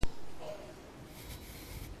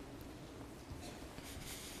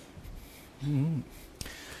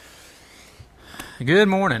Good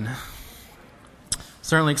morning.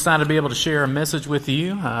 Certainly excited to be able to share a message with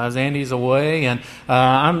you as Andy's away, and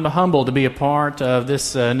I'm humbled to be a part of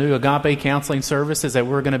this new Agape counseling services that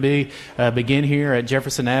we're going to begin here at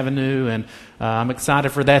Jefferson Avenue, and I'm excited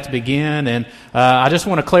for that to begin. And I just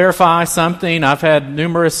want to clarify something. I've had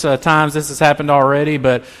numerous times this has happened already,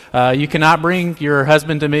 but you cannot bring your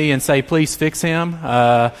husband to me and say, "Please fix him."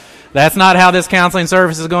 That's not how this counseling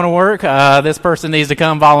service is going to work. This person needs to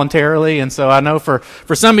come voluntarily, and so I know for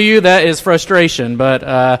some of you that is frustration, but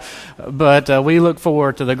we look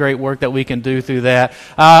forward to the great work that we can do through that.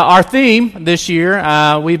 Our theme this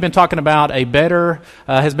year, we've been talking about a better,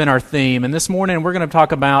 has been our theme, and this morning we're going to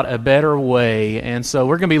talk about a better way, and so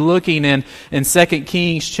we're going to be looking in 2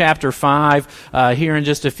 Kings chapter 5 here in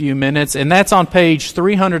just a few minutes, and that's on page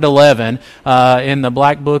 311 in the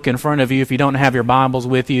black book in front of you if you don't have your Bibles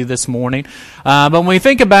with you this morning. But when we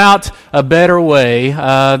think about a better way,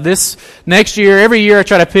 this next year, every year I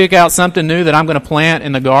try to pick out something new that I'm going to plant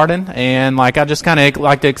in the garden, and I just kind of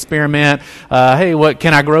like to experiment. Hey, what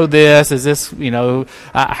can I grow this? Is this,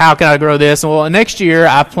 how can I grow this? Well, next year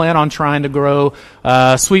I plan on trying to grow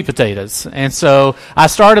sweet potatoes. And so I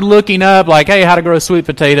started looking up hey, how to grow sweet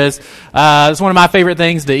potatoes. It's one of my favorite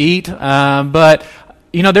things to eat, but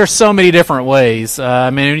there's so many different ways.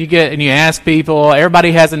 When you get and you ask people,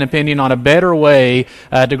 everybody has an opinion on a better way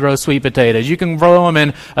to grow sweet potatoes. You can grow them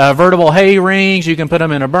in vertical hay rings. You can put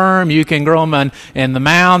them in a berm. You can grow them in the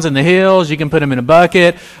mounds and the hills. You can put them in a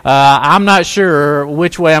bucket. I'm not sure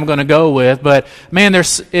which way I'm going to go with, but man,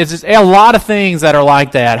 it's a lot of things that are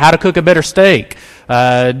like that. How to cook a better steak.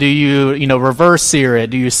 Do you reverse sear it?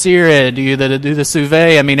 Do you sear it? Do you do the sous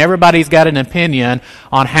vide? Everybody's got an opinion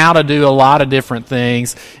on how to do a lot of different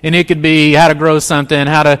things, and it could be how to grow something,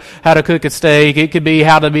 how to cook a steak. It could be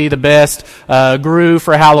how to be the best grew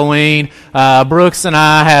for Halloween. Brooks and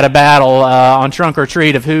I had a battle on Trunk or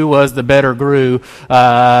Treat of who was the better grew,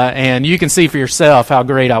 and you can see for yourself how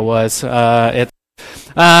great I was at.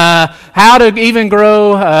 How to even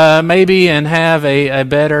grow maybe and have a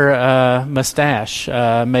better mustache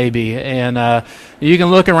maybe, and you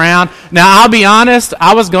can look around. Now I'll be honest,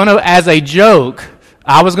 I was going to, as a joke,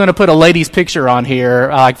 I was going to put a lady's picture on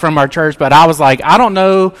here, from our church, but I was like, I don't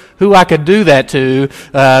know who I could do that to,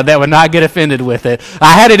 that would not get offended with it.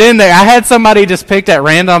 I had it in there. I had somebody just picked at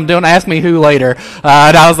random. Don't ask me who later.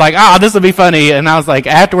 And I was like, this will be funny. And I was like,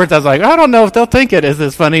 afterwards, I was like, I don't know if they'll think it is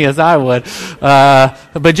as funny as I would.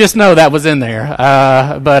 But just know that was in there.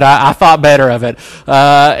 But I thought better of it.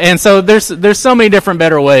 And so there's so many different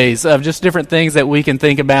better ways of just different things that we can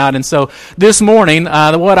think about. And so this morning,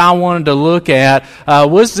 what I wanted to look at,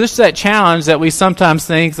 was just that challenge that we sometimes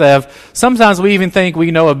think of. Sometimes we even think we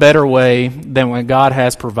know a better way than what God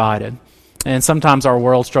has provided. And sometimes our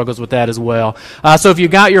world struggles with that as well. So if you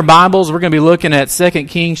got your Bibles, we're going to be looking at 2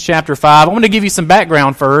 Kings chapter 5. I want to give you some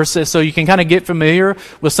background first so you can kind of get familiar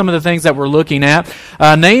with some of the things that we're looking at.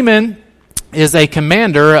 Naaman is a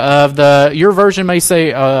commander of your version may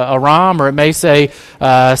say Aram, or it may say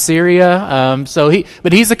Syria.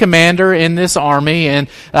 But he's a commander in this army, and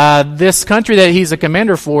this country that he's a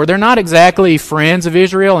commander for, they're not exactly friends of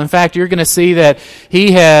Israel. In fact, you're going to see that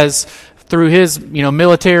he has, through his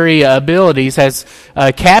military abilities, has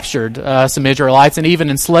captured some Israelites and even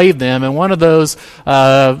enslaved them. And one of those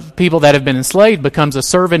people that have been enslaved becomes a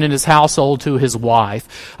servant in his household to his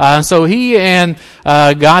wife. So he and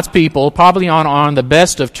God's people probably on the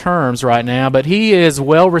best of terms right now, but he is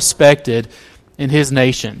well respected in his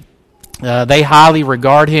nation. They highly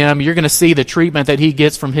regard him. You're going to see the treatment that he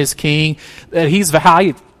gets from his king, that he's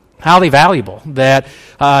highly valuable, that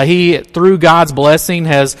he, through God's blessing,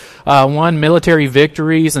 has won military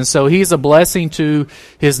victories, and so he's a blessing to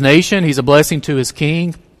his nation, he's a blessing to his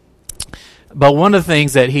king. But one of the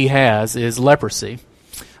things that he has is leprosy.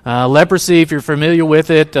 Leprosy, if you're familiar with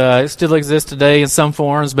it, it still exists today in some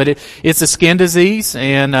forms, but it's a skin disease,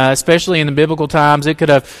 and especially in the biblical times, it could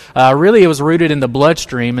have, it was rooted in the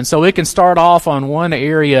bloodstream, and so it can start off on one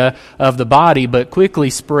area of the body, but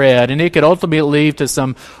quickly spread, and it could ultimately lead to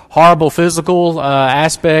some horrible physical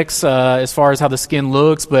aspects as far as how the skin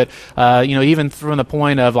looks, but even from the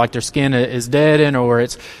point of their skin is deadened or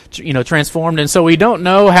it's transformed. And so we don't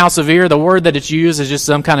know how severe. The word that it's used is just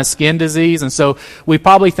some kind of skin disease, and so we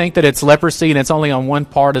probably think that it's leprosy and it's only on one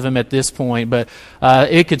part of him at this point, but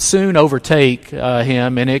it could soon overtake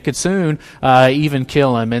him, and it could soon even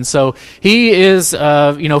kill him. And so he is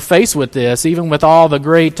faced with this, even with all the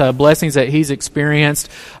great blessings that he's experienced.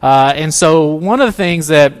 And so one of the things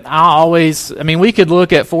that we could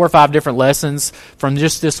look at 4 or 5 different lessons from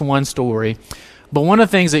just this one story. But one of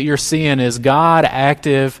the things that you're seeing is God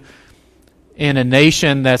active in a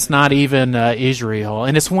nation that's not even Israel.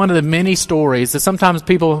 And it's one of the many stories that sometimes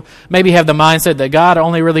people maybe have the mindset that God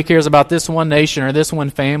only really cares about this one nation or this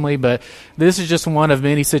one family, but this is just one of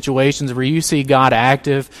many situations where you see God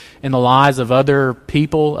active in the lives of other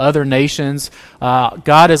people, other nations.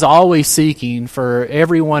 God is always seeking for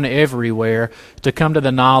everyone everywhere to come to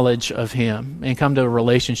the knowledge of Him and come to a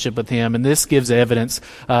relationship with Him. And this gives evidence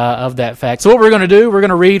of that fact. So what we're going to do, we're going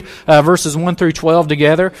to read verses 1 through 12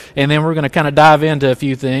 together, and then we're going to kind of dive into a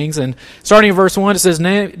few things. And starting in verse 1, it says,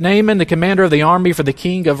 Naaman, the commander of the army for the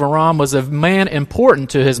king of Aram, was a man important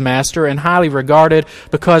to his master and highly regarded,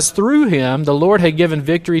 because through him the Lord had given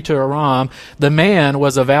victory to Aram. The man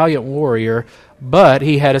was a valiant warrior, but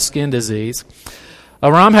he had a skin disease.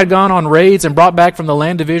 Aram had gone on raids and brought back from the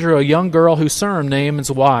land of Israel a young girl who served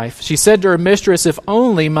Naaman's wife. She said to her mistress, "If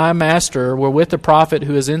only my master were with the prophet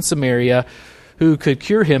who is in Samaria, who could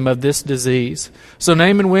cure him of this disease." So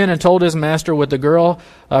Naaman went and told his master what the girl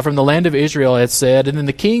from the land of Israel had said. And then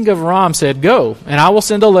the king of Aram said, "Go, and I will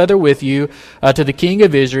send a letter with you to the king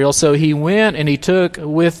of Israel." So he went, and he took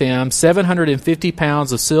with him 750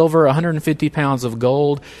 pounds of silver, 150 pounds of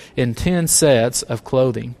gold, and 10 sets of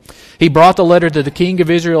clothing. He brought the letter to the king of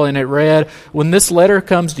Israel, and it read, "When this letter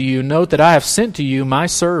comes to you, note that I have sent to you my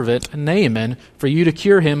servant Naaman for you to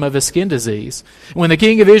cure him of his skin disease." When the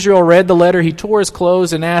king of Israel read the letter, he tore his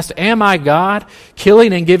clothes and asked, "Am I God,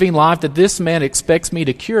 killing and giving life, that this man expects me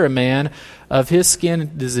to cure a man of his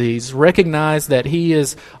skin disease? Recognize that he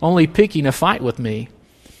is only picking a fight with me."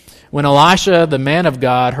 When Elisha, the man of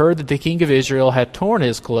God, heard that the king of Israel had torn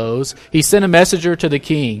his clothes, he sent a messenger to the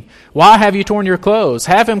king. "Why have you torn your clothes?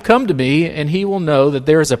 Have him come to me, and he will know that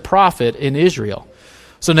there is a prophet in Israel."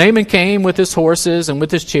 So Naaman came with his horses and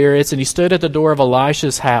with his chariots, and he stood at the door of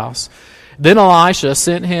Elisha's house. Then Elisha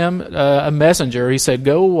sent him a messenger. He said,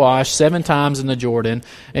 "Go wash 7 times in the Jordan,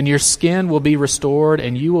 and your skin will be restored,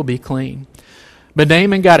 and you will be clean." But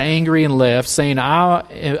Naaman got angry and left, saying,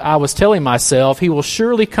 I was telling myself, he will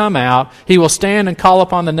surely come out. He will stand and call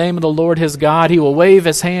upon the name of the Lord his God. He will wave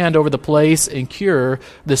his hand over the place and cure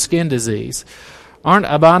the skin disease. Aren't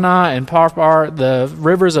Abana and Parpar, the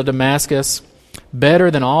rivers of Damascus,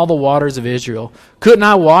 better than all the waters of Israel? Couldn't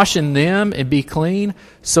I wash in them and be clean?"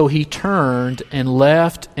 So he turned and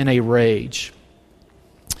left in a rage.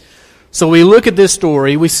 So we look at this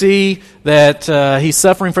story, we see that he's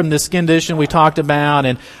suffering from this skin condition we talked about,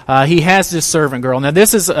 and he has this servant girl. Now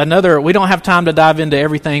this is another, we don't have time to dive into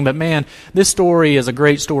everything, but man, this story is a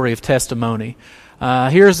great story of testimony.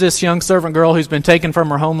 Here's this young servant girl who's been taken from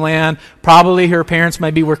her homeland. Probably her parents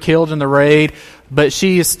maybe were killed in the raid, but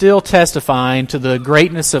she is still testifying to the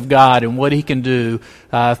greatness of God and what He can do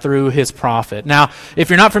through His prophet. Now, if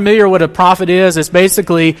you're not familiar with what a prophet is, it's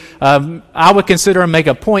basically, I would consider him like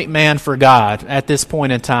a point man for God at this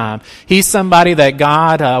point in time. He's somebody that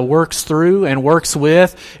God works through and works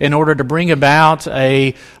with in order to bring about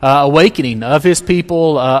a awakening of His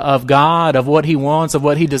people, of God, of what He wants, of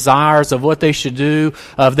what He desires, of what they should do,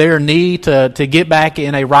 of their need to get back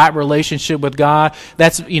in a right relationship with God.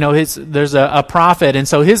 That's, there's a prophet, and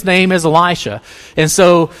so his name is Elisha. And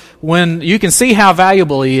so when you can see how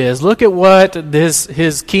valuable he is, look at what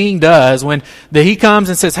his king does when he comes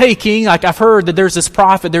and says, "Hey king, like I've heard that there's this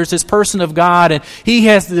prophet, there's this person of God, and he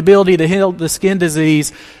has the ability to heal the skin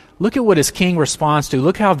disease." Look at what his king responds to.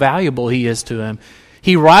 Look how valuable he is to him.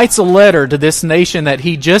 He writes a letter to this nation that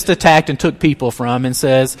he just attacked and took people from and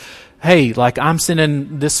says, "Hey, I'm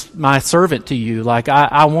sending my servant to you.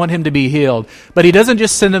 I want him to be healed." But he doesn't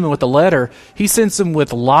just send him with a letter. He sends him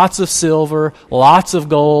with lots of silver, lots of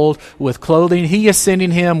gold, with clothing. He is sending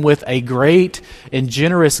him with a great and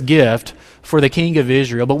generous gift for the king of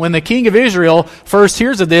Israel. But when the king of Israel first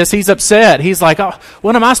hears of this, he's upset. He's like, "Oh,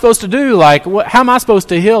 what am I supposed to do? How am I supposed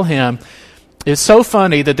to heal him?" It's so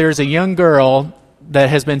funny that there's a young girl that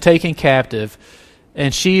has been taken captive,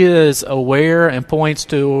 and she is aware and points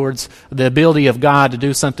towards the ability of God to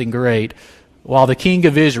do something great, while the king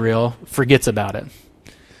of Israel forgets about it.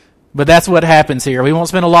 But that's what happens here. We won't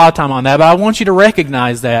spend a lot of time on that, but I want you to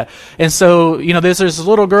recognize that. And so, there's this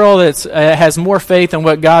little girl that has more faith in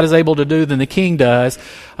what God is able to do than the king does.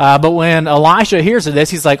 But when Elisha hears of this,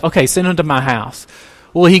 he's like, "Okay, send him to my house."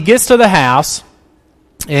 Well, he gets to the house.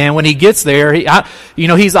 And when he gets there,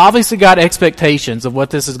 he's obviously got expectations of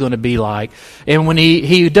what this is going to be like. And when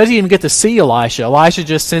he doesn't even get to see Elisha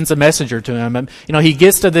just sends a messenger to him. And, he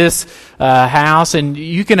gets to this house, and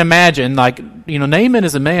you can imagine, Naaman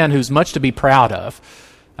is a man who's much to be proud of.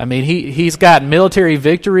 I mean, he's got military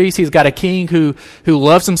victories. He's got a king who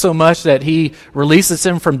loves him so much that he releases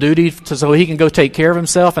him from duty so he can go take care of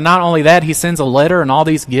himself. And not only that, he sends a letter and all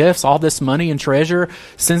these gifts, all this money and treasure,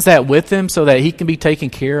 sends that with him so that he can be taken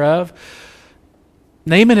care of.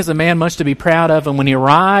 Naaman is a man much to be proud of, and when he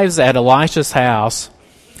arrives at Elisha's house,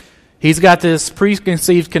 he's got this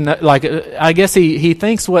preconceived, I guess he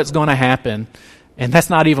thinks what's going to happen, and that's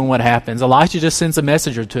not even what happens. Elisha just sends a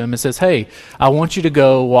messenger to him and says, hey, I want you to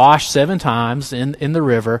go wash 7 times in the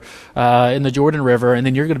river, in the Jordan River, and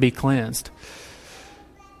then you're going to be cleansed.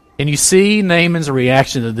 And you see Naaman's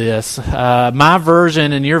reaction to this. My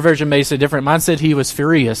version and your version may say different. Mine said he was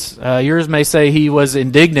furious. Yours may say he was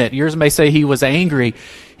indignant. Yours may say he was angry.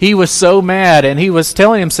 He was so mad, and he was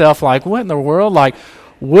telling himself, like, what in the world? Like,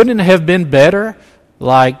 wouldn't it have been better,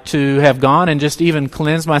 like, to have gone and just even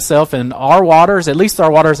cleansed myself in our waters? At least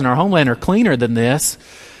our waters in our homeland are cleaner than this.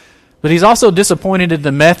 But he's also disappointed in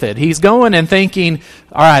the method. He's going and thinking,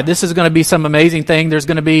 all right, this is going to be some amazing thing. He's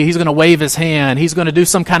going to wave his hand. He's going to do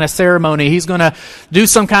some kind of ceremony. He's going to do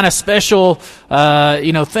some kind of special,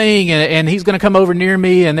 thing. And he's going to come over near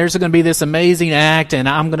me, and there's going to be this amazing act, and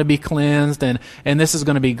I'm going to be cleansed, and this is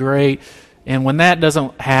going to be great. And when that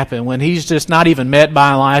doesn't happen, when he's just not even met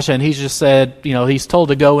by Elisha, and he's just said, he's told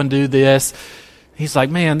to go and do this, he's like,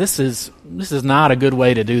 man, this is not a good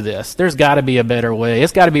way to do this. There's got to be a better way.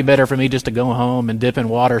 It's got to be better for me just to go home and dip in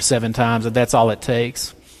water 7 times, if that's all it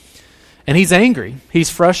takes. And he's angry. He's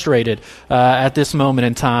frustrated at this moment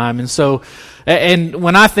in time. And so, and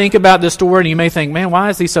when I think about this story, and you may think, man, why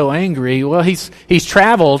is he so angry? Well, he's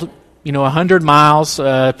traveled, 100 miles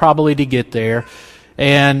probably to get there.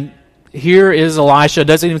 And here is Elisha,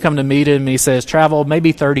 doesn't even come to meet him. He says, travel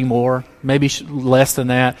maybe 30 more, maybe less than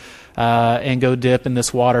that. And go dip in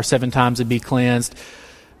this water 7 times and be cleansed.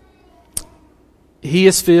 He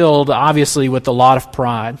is filled, obviously, with a lot of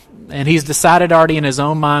pride. And he's decided already in his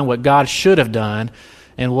own mind what God should have done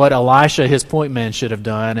and what Elisha, his point man, should have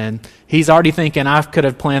done. And he's already thinking, I could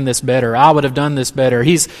have planned this better. I would have done this better.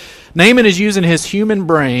 Naaman is using his human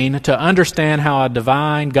brain to understand how a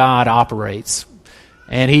divine God operates.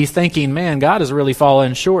 And he's thinking, man, God has really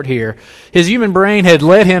fallen short here. His human brain had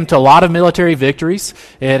led him to a lot of military victories.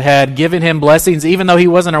 It had given him blessings, even though he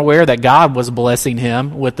wasn't aware that God was blessing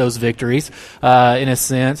him with those victories, in a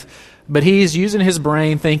sense. But he's using his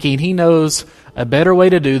brain thinking he knows a better way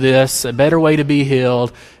to do this, a better way to be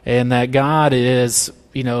healed, and that God has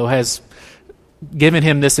given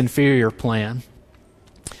him this inferior plan.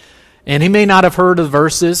 And he may not have heard of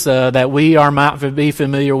verses that we might be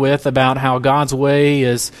familiar with about how God's way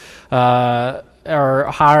are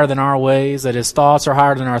higher than our ways, that His thoughts are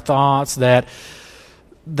higher than our thoughts, that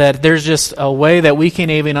there's just a way that we can't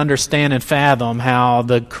even understand and fathom how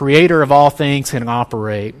the Creator of all things can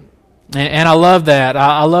operate. And I love that.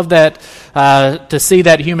 I love that to see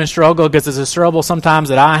that human struggle, because it's a struggle sometimes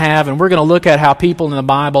that I have, and we're going to look at how people in the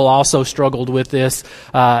Bible also struggled with this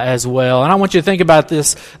as well. And I want you to think about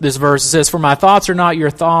this verse. It says, "For my thoughts are not your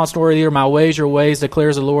thoughts, nor are my ways your ways,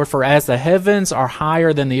 declares the Lord. For as the heavens are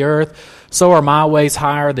higher than the earth, so are my ways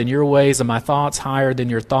higher than your ways, and my thoughts higher than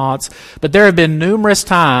your thoughts." But there have been numerous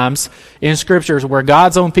times in Scriptures where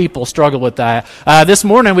God's own people struggle with that. This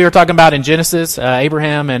morning we were talking about in Genesis,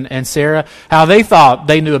 Abraham and Sarah, how they thought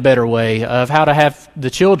they knew a better way of how to have the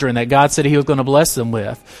children that God said He was going to bless them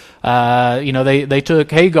with. They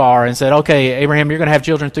took Hagar and said, okay, Abraham, you're going to have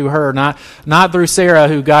children through her, not through Sarah,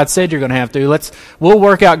 who God said you're going to have to. We'll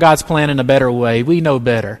work out God's plan in a better way. We know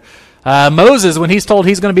better. Moses, when he's told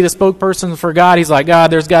he's going to be the spokesperson for God, he's like, God,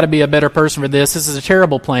 there's got to be a better person for this. This is a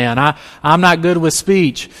terrible plan. I'm not good with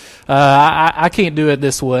speech. I can't do it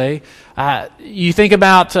this way. You think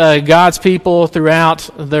about God's people throughout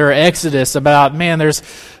their exodus, about, man, there's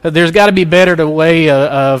got to be better way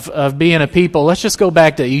of being a people. Let's just go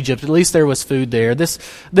back to Egypt. At least there was food there.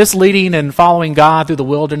 This leading and following God through the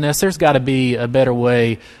wilderness, there's got to be a better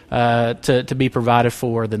way to be provided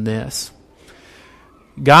for than this.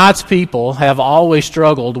 God's people have always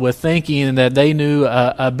struggled with thinking that they knew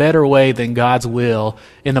a better way than God's will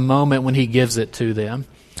in the moment when He gives it to them.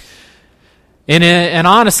 And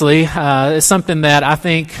honestly, it's something that I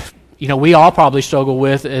think we all probably struggle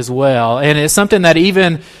with as well. And it's something that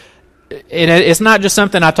it's not just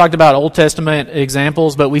something I talked about Old Testament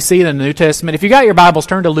examples, but we see it in the New Testament. If you got your Bibles,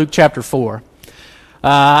 turn to Luke chapter 4.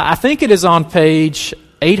 I think it is on page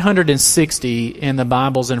 860 in the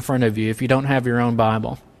Bibles in front of you, if you don't have your own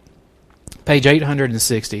Bible. Page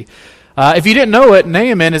 860. If you didn't know it,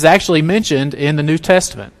 Naaman is actually mentioned in the New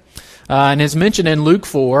Testament. And is mentioned in Luke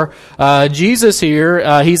 4. Jesus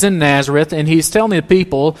here, he's in Nazareth, and he's telling the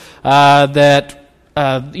people that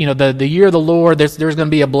the year of the Lord, there's going to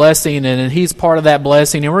be a blessing, and he's part of that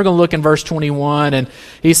blessing. And we're going to look in verse 21, and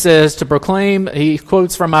he says to proclaim, he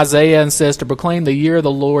quotes from Isaiah and says to proclaim the year of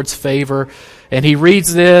the Lord's favor. And he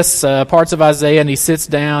reads this, parts of Isaiah, and he sits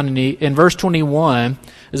down, and in verse 21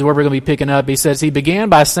 is where we're going to be picking up. He says, he began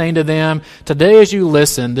by saying to them, today as you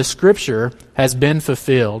listen, the scripture has been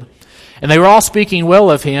fulfilled. And they were all speaking well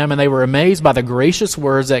of him, and they were amazed by the gracious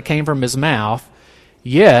words that came from his mouth.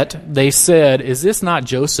 Yet they said, is this not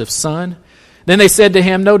Joseph's son? Then they said to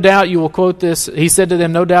him, no doubt you will quote this. He said to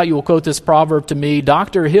them, no doubt you will quote this proverb to me,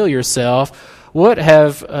 Doctor, heal yourself. What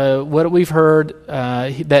we've heard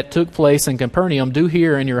that took place in Capernaum, do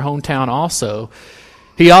here in your hometown also.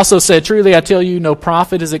 He also said, truly I tell you, no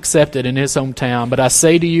prophet is accepted in his hometown. But I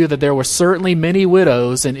say to you that there were certainly many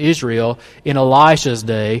widows in Israel in Elisha's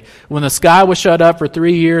day, when the sky was shut up for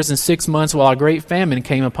 3 years and 6 months while a great famine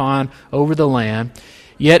came upon over the land.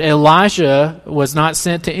 Yet Elisha was not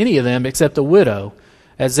sent to any of them except a widow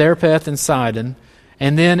at Zarephath in Sidon.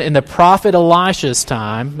 And then in the prophet Elisha's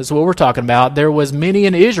time, this is what we're talking about, there was many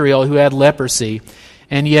in Israel who had leprosy,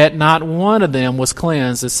 and yet not one of them was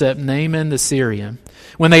cleansed except Naaman the Syrian.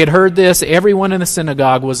 When they had heard this, everyone in the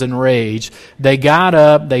synagogue was enraged. They got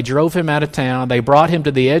up, they drove him out of town, they brought him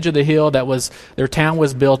to the edge of the hill that their town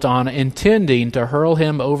was built on, intending to hurl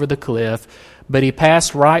him over the cliff. But he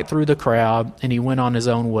passed right through the crowd, and he went on his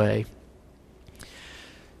own way.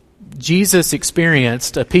 Jesus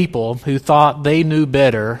experienced a people who thought they knew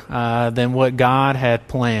better than what God had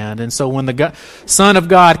planned. And so when the Son of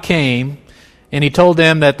God came, and he told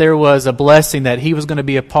them that there was a blessing that he was going to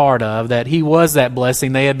be a part of, that he was that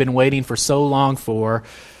blessing they had been waiting for so long for,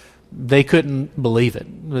 they couldn't believe it.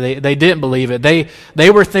 They didn't believe it. They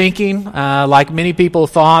were thinking, like many people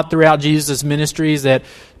thought throughout Jesus' ministries, that,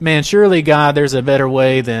 man, surely God, there's a better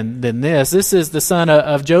way than this. This is the son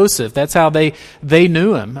of Joseph. That's how they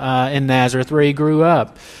knew him in Nazareth, where he grew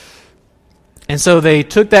up. And so they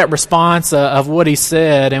took that response of what he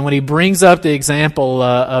said, and when he brings up the example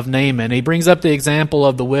of Naaman, he brings up the example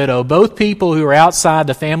of the widow, both people who were outside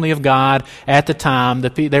the family of God at the time,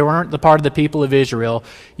 they weren't the part of the people of Israel,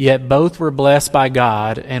 yet both were blessed by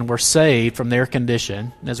God and were saved from their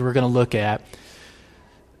condition, as we're going to look at.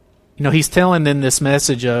 He's telling them this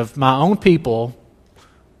message of, my own people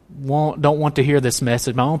don't want to hear this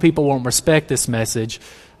message. My own people won't respect this message.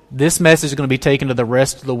 This message is going to be taken to the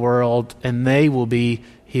rest of the world, and they will be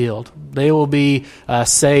healed. They will be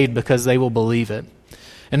saved because they will believe it.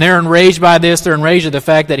 And they're enraged by this. They're enraged at the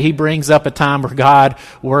fact that he brings up a time where God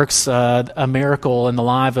works a miracle in the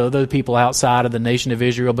life of other people outside of the nation of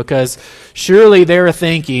Israel, because surely they're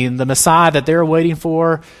thinking the Messiah that they're waiting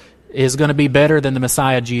for is going to be better than the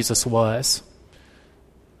Messiah Jesus was.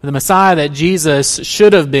 The Messiah that Jesus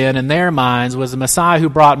should have been in their minds was the Messiah who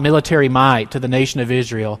brought military might to the nation of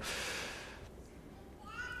Israel.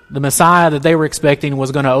 The Messiah that they were expecting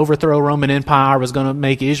was going to overthrow Roman Empire, was going to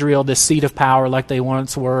make Israel this seat of power like they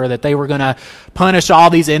once were, that they were going to punish all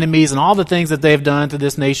these enemies and all the things that they've done to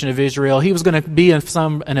this nation of Israel. He was going to be in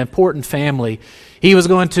an important family. He was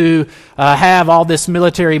going to have all this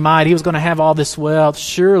military might. He was going to have all this wealth.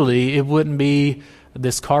 Surely it wouldn't be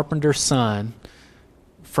this carpenter's son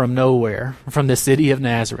from nowhere, from the city of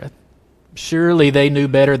Nazareth. Surely they knew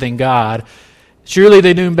better than God. Surely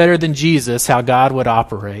they knew better than Jesus how God would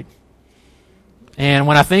operate. And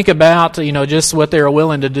when I think about, just what they're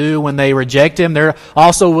willing to do when they reject him, they're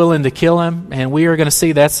also willing to kill him. And we are going to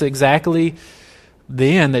see that's exactly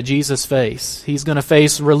the end that Jesus faced. He's going to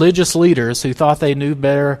face religious leaders who thought they knew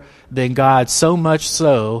better than God, so much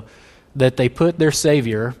so that they put their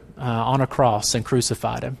Savior on a cross and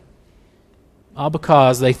crucified him. All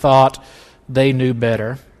because they thought they knew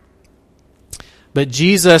better. But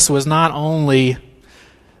Jesus was not only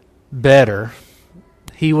better,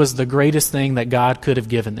 he was the greatest thing that God could have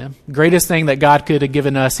given them. Greatest thing that God could have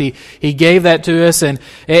given us. He gave that to us, and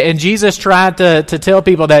Jesus tried to tell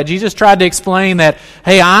people that. Jesus tried to explain that,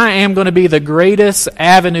 hey, I am going to be the greatest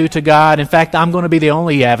avenue to God. In fact, I'm going to be the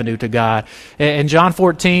only avenue to God. In John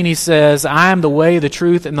 14, he says, I am the way, the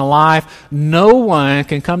truth, and the life. No one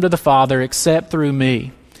can come to the Father except through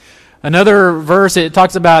me. Another verse, it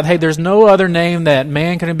talks about, hey, there's no other name that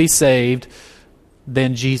man can be saved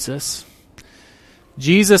than Jesus.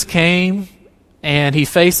 Jesus came and he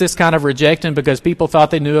faced this kind of rejection because people thought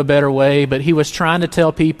they knew a better way, but he was trying to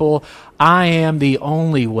tell people, I am the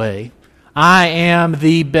only way. I am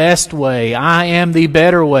the best way. I am the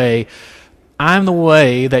better way. I'm the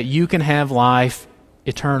way that you can have life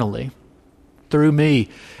eternally through me.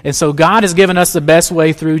 And so God has given us the best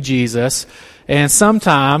way through Jesus, and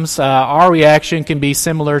sometimes our reaction can be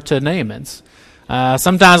similar to Naaman's.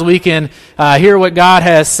 Sometimes we can hear what God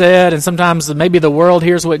has said, and sometimes maybe the world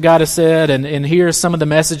hears what God has said and hears some of the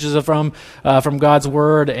messages from God's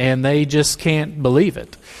Word, and they just can't believe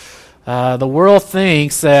it. The world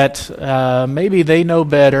thinks that maybe they know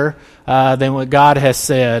better than what God has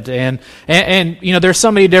said, and there's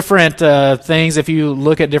so many different things. If you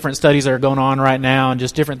look at different studies that are going on right now, and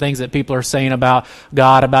just different things that people are saying about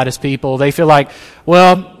God, about His people, they feel like,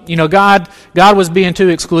 well, God was being too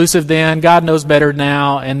exclusive then. God knows better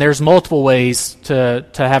now, and there's multiple ways to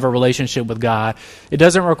have a relationship with God. It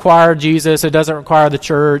doesn't require Jesus. It doesn't require the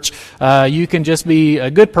church. You can just be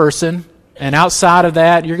a good person, and outside of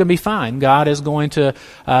that, you're going to be fine. God is going to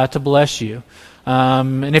bless you.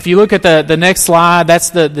 And if you look at the next slide, that's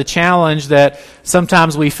the challenge that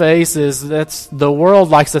sometimes we face. That's the world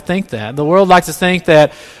likes to think that. The world likes to think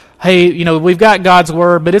that, hey, we've got God's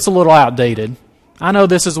Word, but it's a little outdated. I know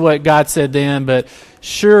this is what God said then, but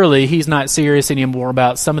surely He's not serious anymore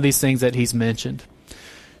about some of these things that He's mentioned.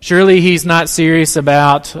 Surely He's not serious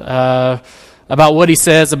about what He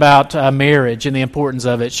says about marriage and the importance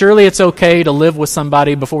of it. Surely it's okay to live with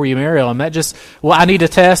somebody before you marry them. I need to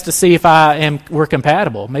test to see if we're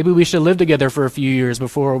compatible. Maybe we should live together for a few years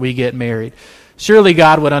before we get married. Surely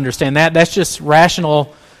God would understand that. That's just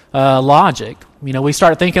rational logic. We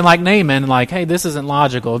start thinking like Naaman, like, hey, this isn't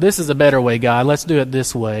logical. This is a better way, God. Let's do it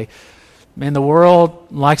this way. And the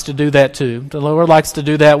world likes to do that too. The Lord likes to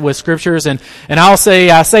do that with scriptures. And I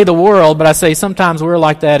say the world, but I say sometimes we're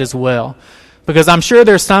like that as well. Because I'm sure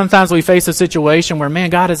there's sometimes we face a situation where, man,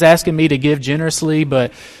 God is asking me to give generously,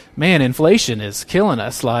 but man, inflation is killing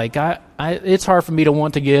us. Like, it's hard for me to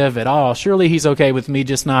want to give at all. Surely He's okay with me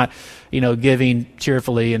just not, giving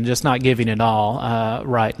cheerfully and just not giving at all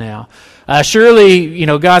right now. Surely,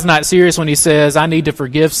 God's not serious when He says, I need to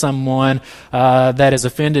forgive someone that has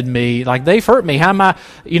offended me. Like, they've hurt me. How am I,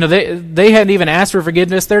 they hadn't even asked for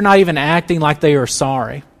forgiveness. They're not even acting like they are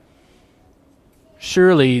sorry.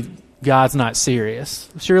 Surely God's not serious.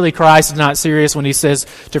 Surely Christ is not serious when He says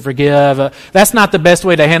to forgive. That's not the best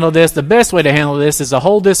way to handle this. The best way to handle this is to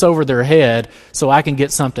hold this over their head so I can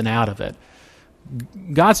get something out of it.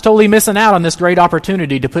 God's totally missing out on this great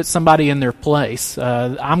opportunity to put somebody in their place.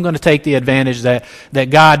 I'm going to take the advantage that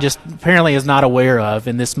God just apparently is not aware of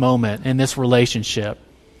in this moment, in this relationship.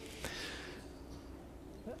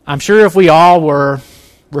 I'm sure if we all were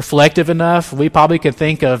reflective enough, we probably could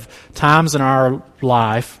think of times in our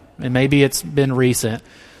life, and maybe it's been recent,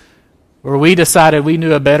 where we decided we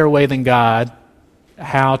knew a better way than God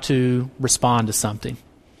how to respond to something.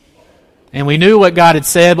 And we knew what God had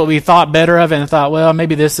said, but we thought better of it and thought, well,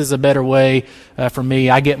 maybe this is a better way for me.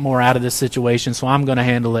 I get more out of this situation, so I'm going to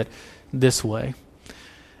handle it this way.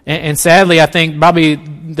 And sadly, I think probably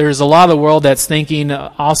there's a lot of the world that's thinking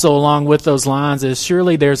also along with those lines is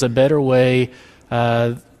surely there's a better way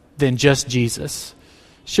than just Jesus.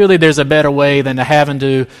 Surely there's a better way than having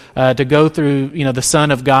to go through, the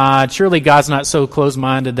Son of God. Surely God's not so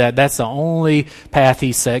close-minded that that's the only path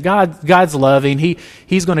He set. God's loving.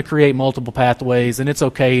 He's going to create multiple pathways, and it's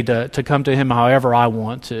okay to come to Him however I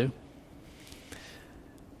want to.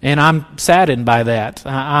 And I'm saddened by that.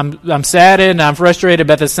 I'm saddened. I'm frustrated,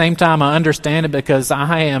 but at the same time, I understand it because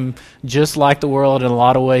I am just like the world in a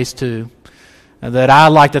lot of ways too. That I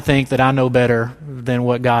like to think that I know better than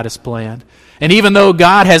what God has planned. And even though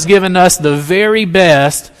God has given us the very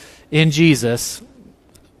best in Jesus,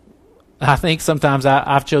 I think sometimes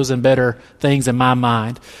I've chosen better things in my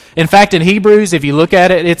mind. In fact, in Hebrews, if you look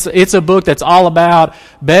at it, it's a book that's all about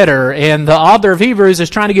better. And the author of Hebrews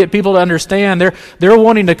is trying to get people to understand. They're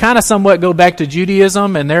wanting to kind of somewhat go back to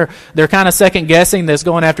Judaism, and they're kind of second guessing this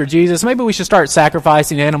going after Jesus. Maybe we should start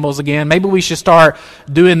sacrificing animals again. Maybe we should start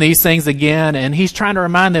doing these things again. And he's trying to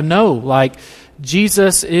remind them, no, like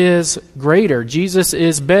Jesus is greater. Jesus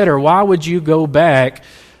is better. Why would you go back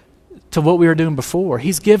to what we were doing before?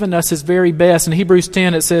 He's given us His very best. In Hebrews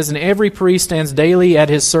 10 it says, and every priest stands daily at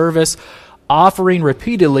his service, offering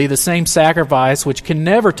repeatedly the same sacrifice, which can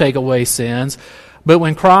never take away sins. But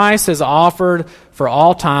when Christ has offered for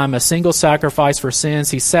all time a single sacrifice for sins,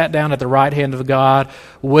 He sat down at the right hand of God,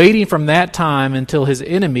 waiting from that time until His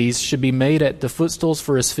enemies should be made at the footstools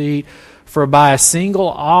for His feet. For by a single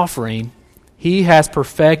offering He has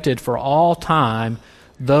perfected for all time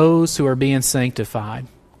those who are being sanctified.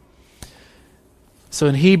 So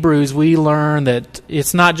in Hebrews, we learn that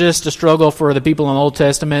it's not just a struggle for the people in the Old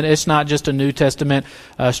Testament. It's not just a New Testament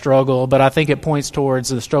struggle, but I think it points towards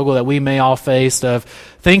the struggle that we may all face of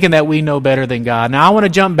thinking that we know better than God. Now, I want to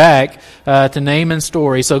jump back to Naaman's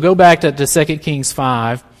story. So go back to 2 Kings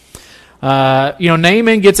 5.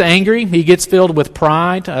 Naaman gets angry. He gets filled with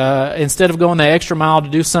pride. Instead of going the extra mile to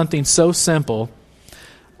do something so simple,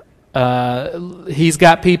 he's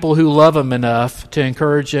got people who love him enough to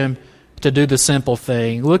encourage him to do the simple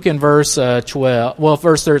thing. Look in verse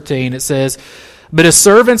 13. It says, "But his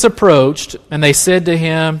servants approached, and they said to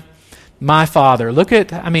him, 'My father.'"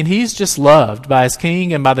 He's just loved by his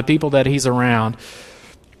king and by the people that he's around.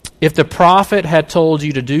 "If the prophet had told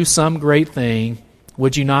you to do some great thing,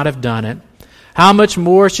 would you not have done it? How much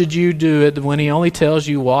more should you do it when he only tells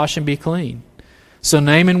you, 'Wash and be clean'?" So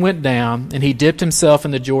Naaman went down, and he dipped himself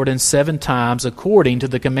in the Jordan 7 times, according to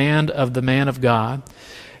the command of the man of God.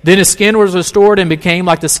 Then his skin was restored and became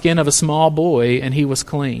like the skin of a small boy, and he was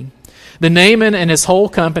clean. Then Naaman and his whole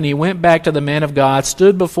company went back to the man of God,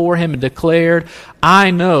 stood before him, and declared,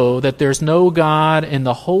 "I know that there's no God in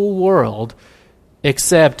the whole world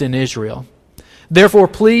except in Israel. Therefore,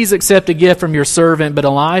 please accept a gift from your servant." But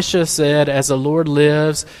Elisha said, "As the Lord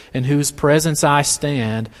lives, in whose presence I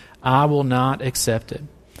stand, I will not accept it."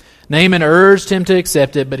 Naaman urged him to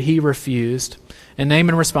accept it, but he refused. And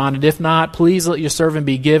Naaman responded, "If not, please let your servant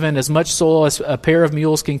be given as much soil as a pair of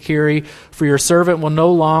mules can carry, for your servant will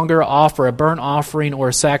no longer offer a burnt offering or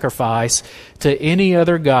a sacrifice to any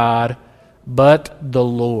other god but the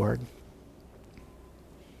Lord."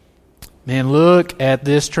 Man, look at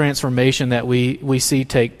this transformation that we see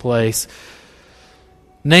take place.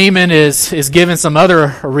 Naaman is given some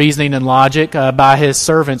other reasoning and logic by his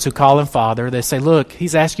servants who call him father. They say, "Look,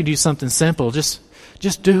 he's asking you to do something simple. Just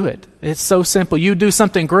do it. It's so simple. You do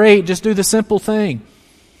something great, just do the simple thing."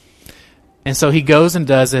 And so he goes and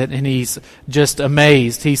does it, and he's just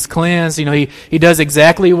amazed. He's cleansed. He does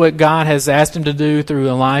exactly what God has asked him to do through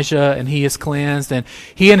Elijah, and he is cleansed. And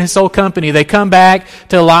he and his whole company, they come back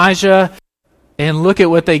to Elijah, and look at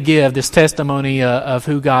what they give, this testimony of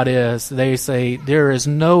who God is. They say, "There is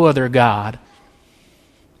no other God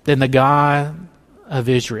than the God of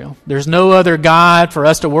Israel. There's no other God for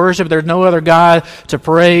us to worship. There's no other God to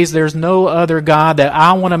praise. There's no other God that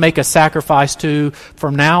I want to make a sacrifice to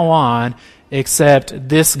from now on except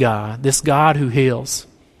this God who heals."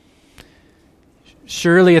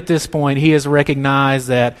 Surely at this point he has recognized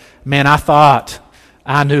that, man, I thought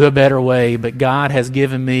I knew a better way, but God has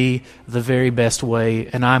given me the very best way,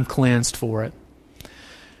 and I'm cleansed for it.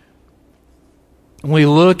 When we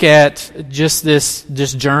look at just this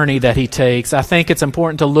journey that he takes, I think it's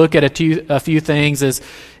important to look at a few things.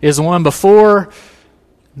 Is one, before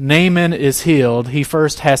Naaman is healed, he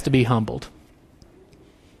first has to be humbled.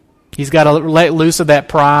 He's got to let loose of that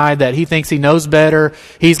pride that he thinks he knows better.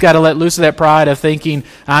 He's got to let loose of that pride of thinking,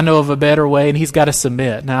 "I know of a better way," and he's got to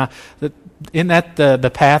submit. Now, isn't that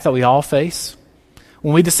the path that we all face?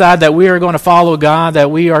 When we decide that we are going to follow God, that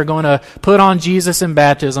we are going to put on Jesus in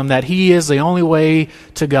baptism, that He is the only way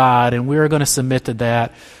to God, and we are going to submit to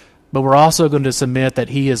that. But we're also going to submit that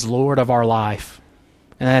He is Lord of our life.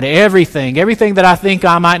 And that everything that I think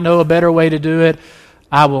I might know a better way to do it,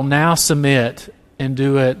 I will now submit and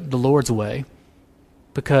do it the Lord's way.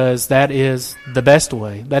 Because that is the best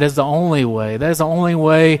way. That is the only way. That is the only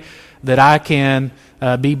way that I can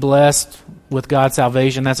be blessed with God's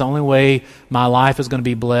salvation. That's the only way my life is going to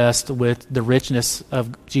be blessed with the richness of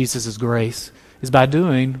Jesus' grace, is by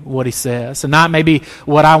doing what He says, and not maybe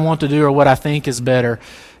what I want to do or what I think is better.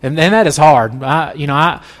 And that is hard.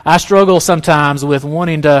 I struggle sometimes with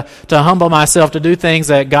wanting to humble myself to do things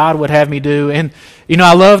that God would have me do. And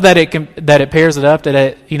I love that it pairs it up,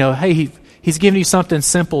 that hey, He's giving you something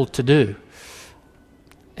simple to do.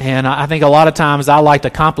 And I think a lot of times I like to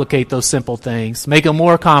complicate those simple things, make them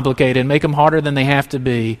more complicated, make them harder than they have to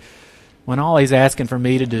be, when all He's asking for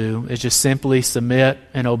me to do is just simply submit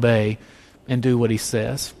and obey and do what He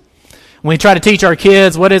says. When we try to teach our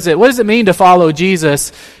kids, what does it mean to follow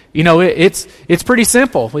Jesus? It's pretty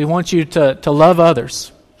simple. We want you to love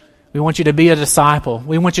others. We want you to be a disciple.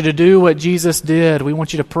 We want you to do what Jesus did. We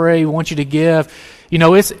want you to pray. We want you to give.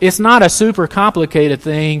 It's not a super complicated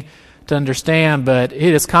thing to understand, but it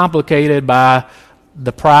is complicated by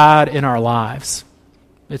the pride in our lives.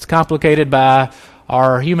 It's complicated by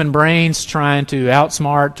our human brains trying to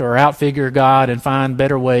outsmart or outfigure God and find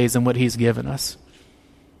better ways than what He's given us.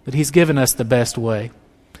 But He's given us the best way.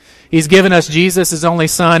 He's given us Jesus, His only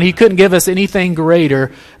Son. He couldn't give us anything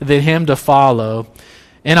greater than Him to follow.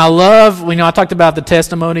 And I love, I talked about the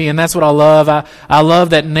testimony, and that's what I love. I love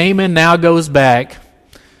that Naaman now goes back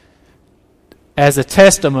as a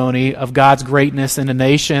testimony of God's greatness in a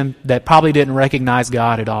nation that probably didn't recognize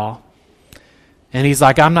God at all. And he's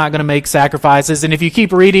like, I'm not going to make sacrifices. And if you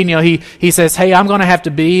keep reading, he says, hey, I'm going to have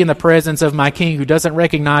to be in the presence of my king who doesn't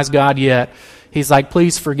recognize God yet. He's like,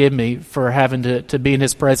 please forgive me for having to be in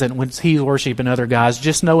His presence when he's worshiping other gods.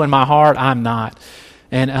 Just know in my heart, I'm not.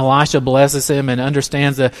 And Elisha blesses him and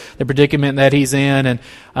understands the predicament that he's in,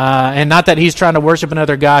 and not that he's trying to worship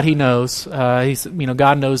another god. He knows,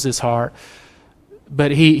 God knows his heart.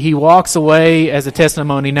 But he walks away as a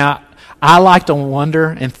testimony. Now, I like to wonder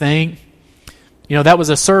and think, that was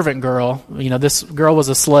a servant girl. This girl was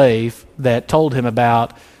a slave that told him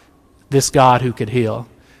about this God who could heal.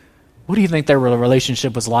 What do you think their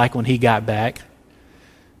relationship was like when he got back?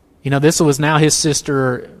 This was now his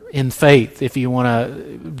sister in faith, if you want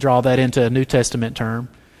to draw that into a New Testament term.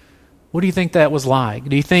 What do you think that was like?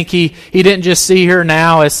 Do you think he didn't just see her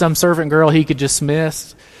now as some servant girl he could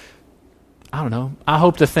dismiss? I don't know. I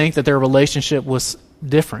hope to think that their relationship was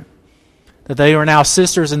different, that they were now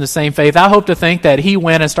sisters in the same faith. I hope to think that he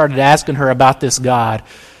went and started asking her about this God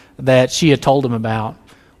that she had told him about,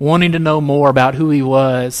 wanting to know more about who he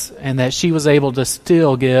was, and that she was able to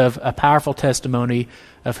still give a powerful testimony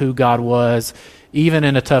of who God was, even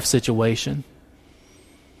in a tough situation.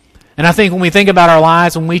 And I think when we think about our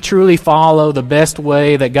lives, when we truly follow the best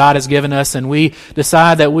way that God has given us, and we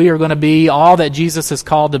decide that we are going to be all that Jesus has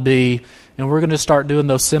called to be, and we're going to start doing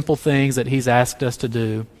those simple things that he's asked us to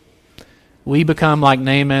do, we become like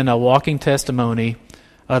Naaman, a walking testimony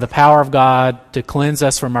of the power of God to cleanse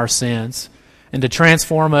us from our sins and to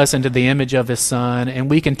transform us into the image of his Son. And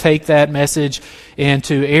we can take that message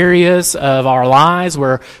into areas of our lives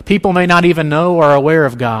where people may not even know or are aware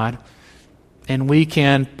of God. And we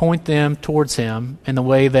can point them towards him in the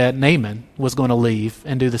way that Naaman was going to leave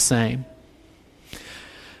and do the same.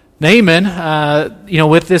 Naaman,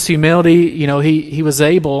 with this humility, he was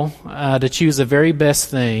able to choose the very best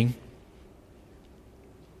thing.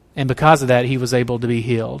 And because of that, he was able to be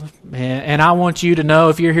healed. And I want you to know,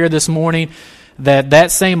 if you're here this morning,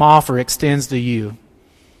 that same offer extends to you.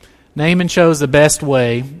 Naaman chose the best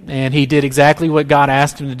way, and he did exactly what God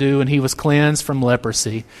asked him to do, and he was cleansed from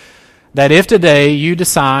leprosy. That if today you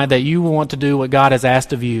decide that you want to do what God has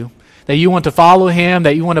asked of you, that you want to follow him,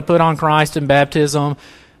 that you want to put on Christ in baptism,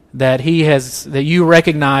 that you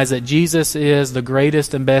recognize that Jesus is the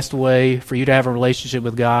greatest and best way for you to have a relationship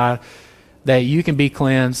with God, that you can be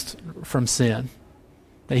cleansed from sin.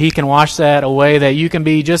 That he can wash that away, that you can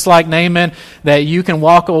be just like Naaman, that you can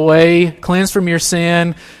walk away cleansed from your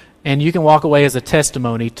sin, and you can walk away as a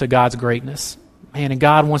testimony to God's greatness. Man, and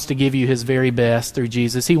God wants to give you his very best through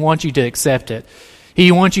Jesus. He wants you to accept it.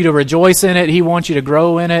 He wants you to rejoice in it. He wants you to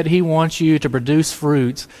grow in it. He wants you to produce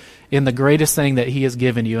fruits in the greatest thing that he has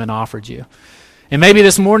given you and offered you. And maybe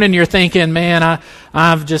this morning you're thinking, man,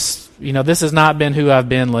 I've just, this has not been who I've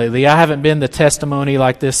been lately. I haven't been the testimony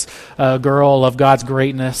like this girl of God's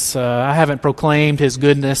greatness. I haven't proclaimed his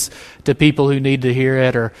goodness to people who need to hear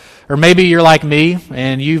it. Or maybe you're like me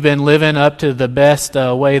and you've been living up to the best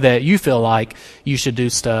way that you feel like you should do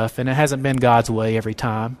stuff, and it hasn't been God's way every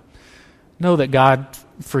time. Know that God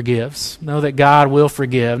forgives. Know that God will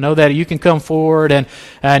forgive. Know that you can come forward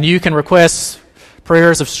and you can request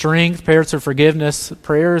prayers of strength, prayers of forgiveness,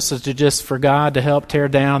 prayers to just for God to help tear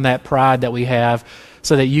down that pride that we have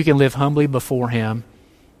so that you can live humbly before him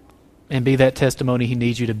and be that testimony he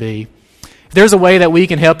needs you to be. If there's a way that we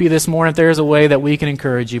can help you this morning, if there's a way that we can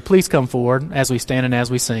encourage you, please come forward as we stand and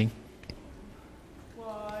as we sing.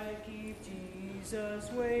 Why keep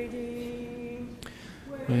Jesus waiting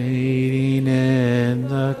in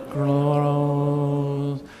the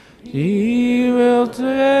cross, he will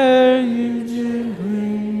tell you to